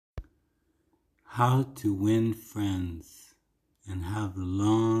How to win friends and have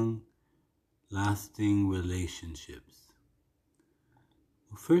long lasting relationships.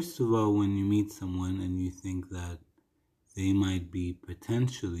 Well, first of all, when you meet someone and you think that they might be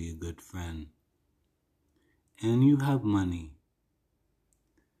potentially a good friend and you have money,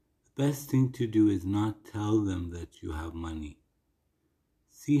 the best thing to do is not tell them that you have money.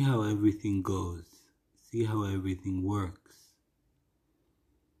 See how everything goes. See how everything works.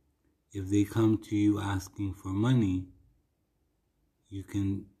 If they come to you asking for money, you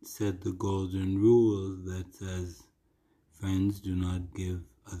can set the golden rule that says friends do not give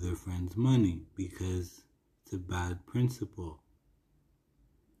other friends money because it's a bad principle.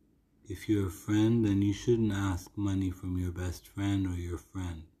 If you're a friend, then you shouldn't ask money from your best friend or your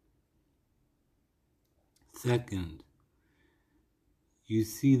friend. Second, you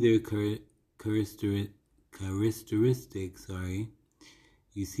see their characteristics,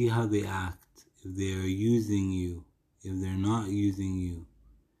 you see how they act, if they are using you, if they're not using you,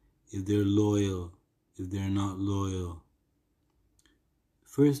 if they're loyal, if they're not loyal.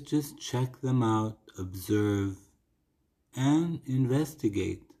 First, just check them out, observe, and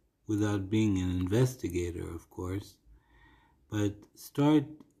investigate without being an investigator, of course. But start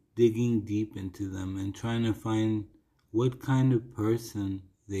digging deep into them and trying to find what kind of person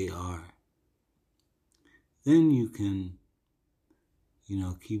they are. Then you can,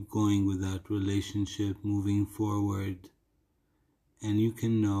 keep going with that relationship, moving forward. And you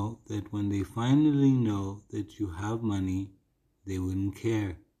can know that when they finally know that you have money, they wouldn't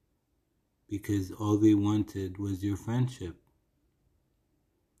care because all they wanted was your friendship.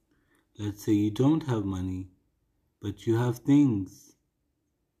 Let's say you don't have money, but you have things,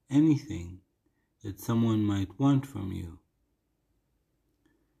 anything that someone might want from you.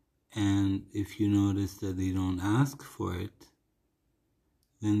 And if you notice that they don't ask for it,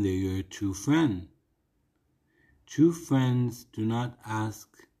 then they're your true friend. True friends do not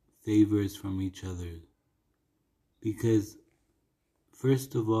ask favors from each other because,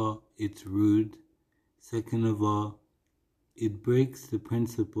 first of all, it's rude. Second of all, it breaks the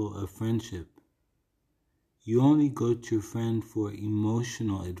principle of friendship. You only go to your friend for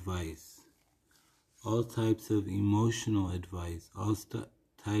emotional advice, all types of emotional advice, all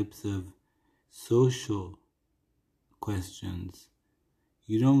types of social questions.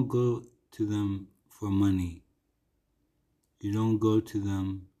 You don't go to them for money. You don't go to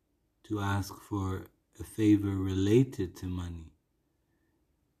them to ask for a favor related to money.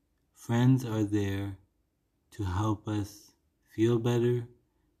 Friends are there to help us feel better,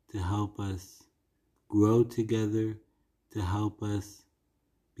 to help us grow together, to help us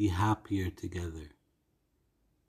be happier together.